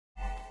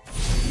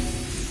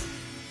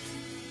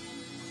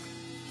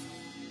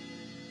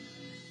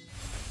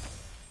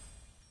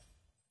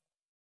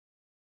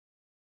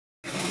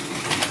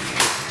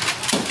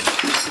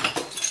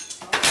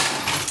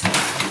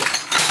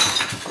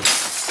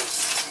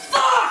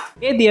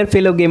Hey there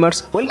fellow gamers,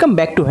 welcome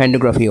back to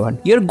Handography World,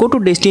 your go-to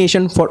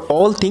destination for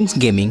all things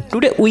gaming.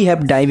 Today we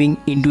have diving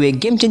into a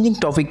game-changing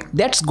topic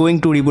that's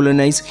going to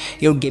revolutionize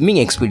your gaming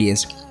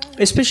experience.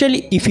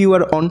 Especially if you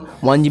are on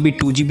 1GB,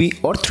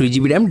 2GB or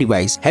 3GB RAM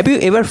device. Have you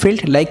ever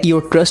felt like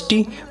your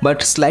trusty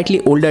but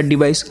slightly older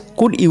device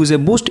could use a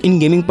boost in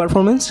gaming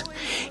performance?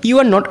 You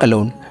are not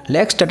alone.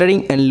 Lag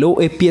stuttering and low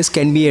FPS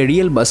can be a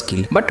real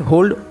buzzkill, but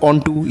hold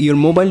on to your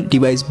mobile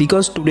device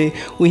because today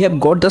we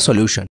have got the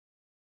solution.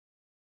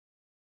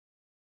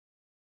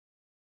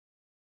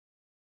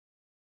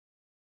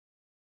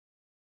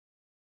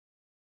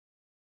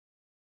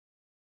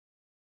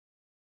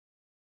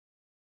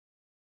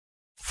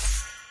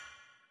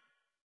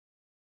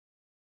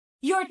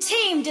 Your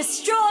team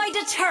destroyed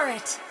a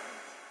turret!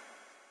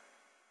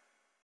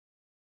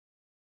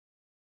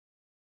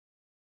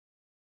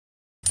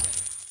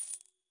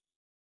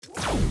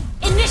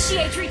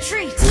 Initiate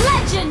retreat!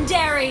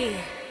 Legendary!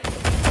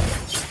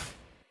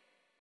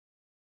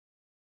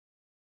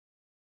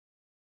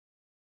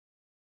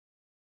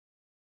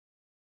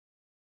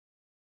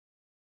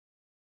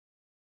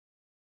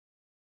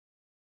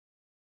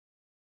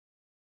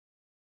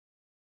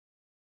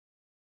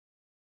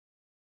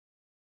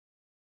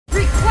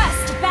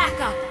 Request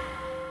backup!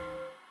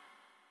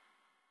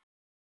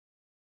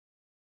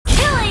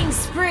 Killing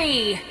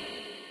spree!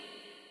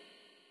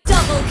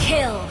 Double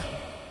kill!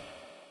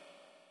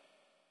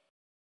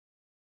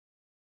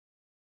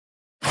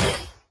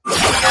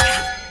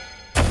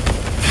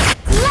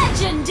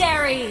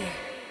 Legendary!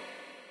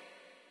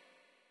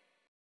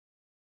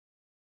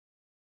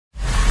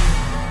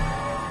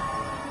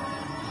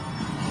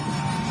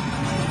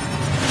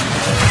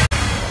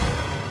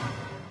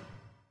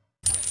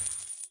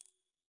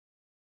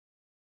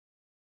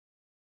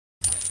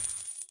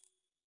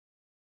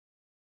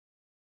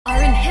 Our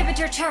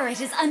inhibitor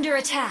turret is under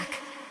attack.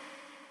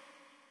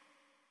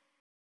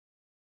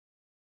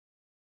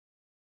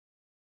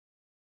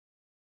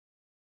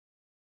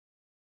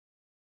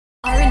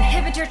 Our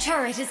inhibitor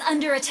turret is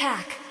under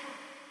attack.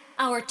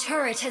 Our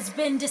turret has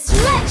been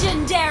destroyed.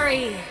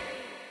 Legendary!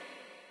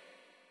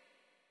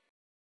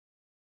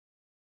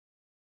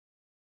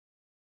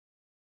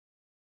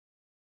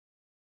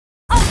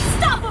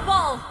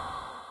 Unstoppable!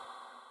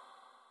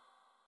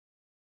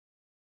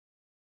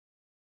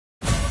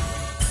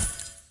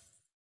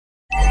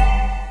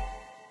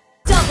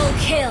 Double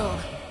kill!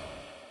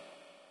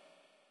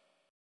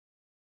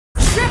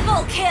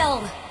 Triple kill!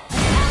 An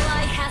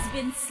ally has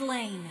been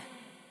slain.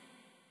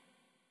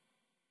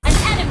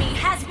 An enemy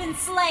has been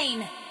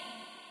slain.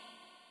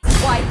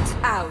 Wiped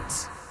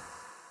out.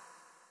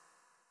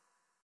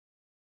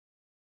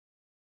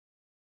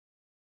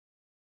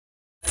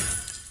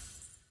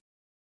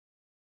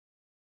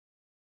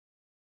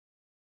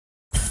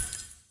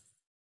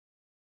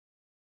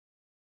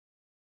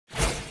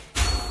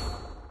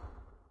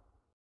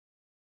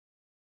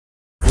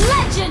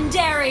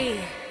 Legendary!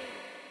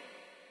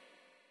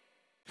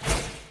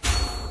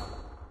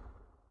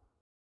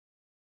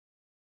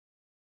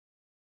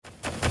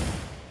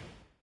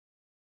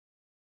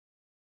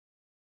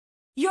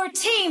 Your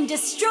team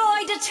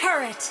destroyed a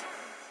turret!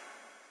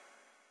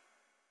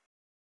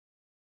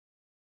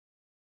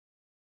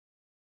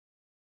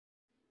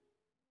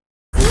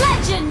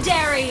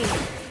 Legendary!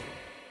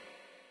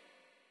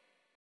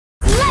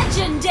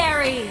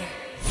 Legendary!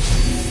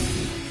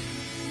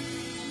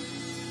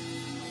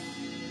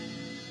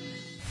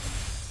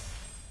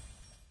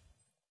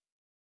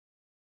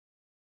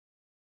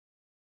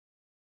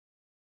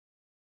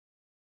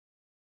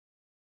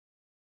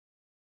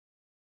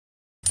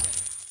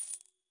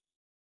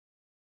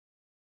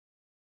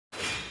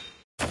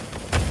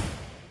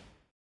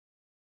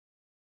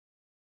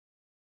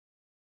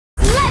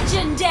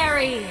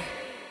 Legendary!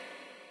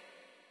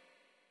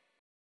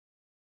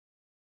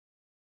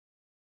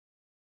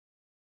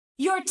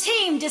 Your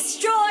team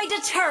destroyed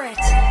a turret!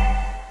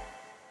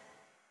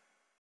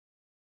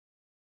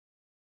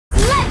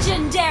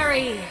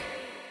 Legendary!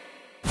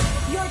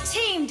 Your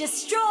team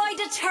destroyed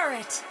a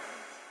turret!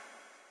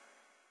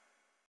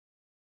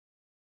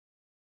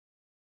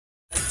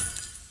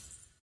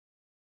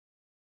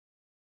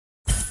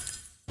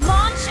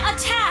 Launch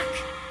attack!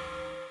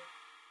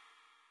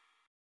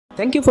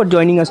 Thank you for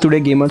joining us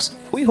today gamers.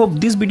 We hope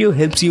this video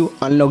helps you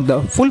unlock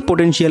the full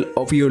potential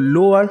of your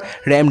lower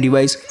RAM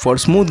device for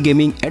smooth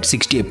gaming at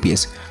 60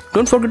 FPS.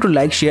 Don't forget to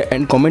like, share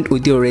and comment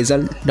with your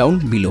result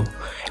down below.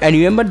 And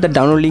remember the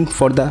download link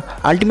for the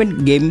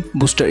ultimate game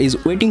booster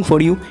is waiting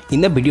for you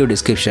in the video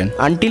description.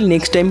 Until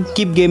next time,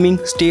 keep gaming,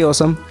 stay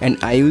awesome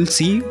and I will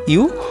see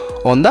you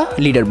on the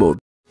leaderboard.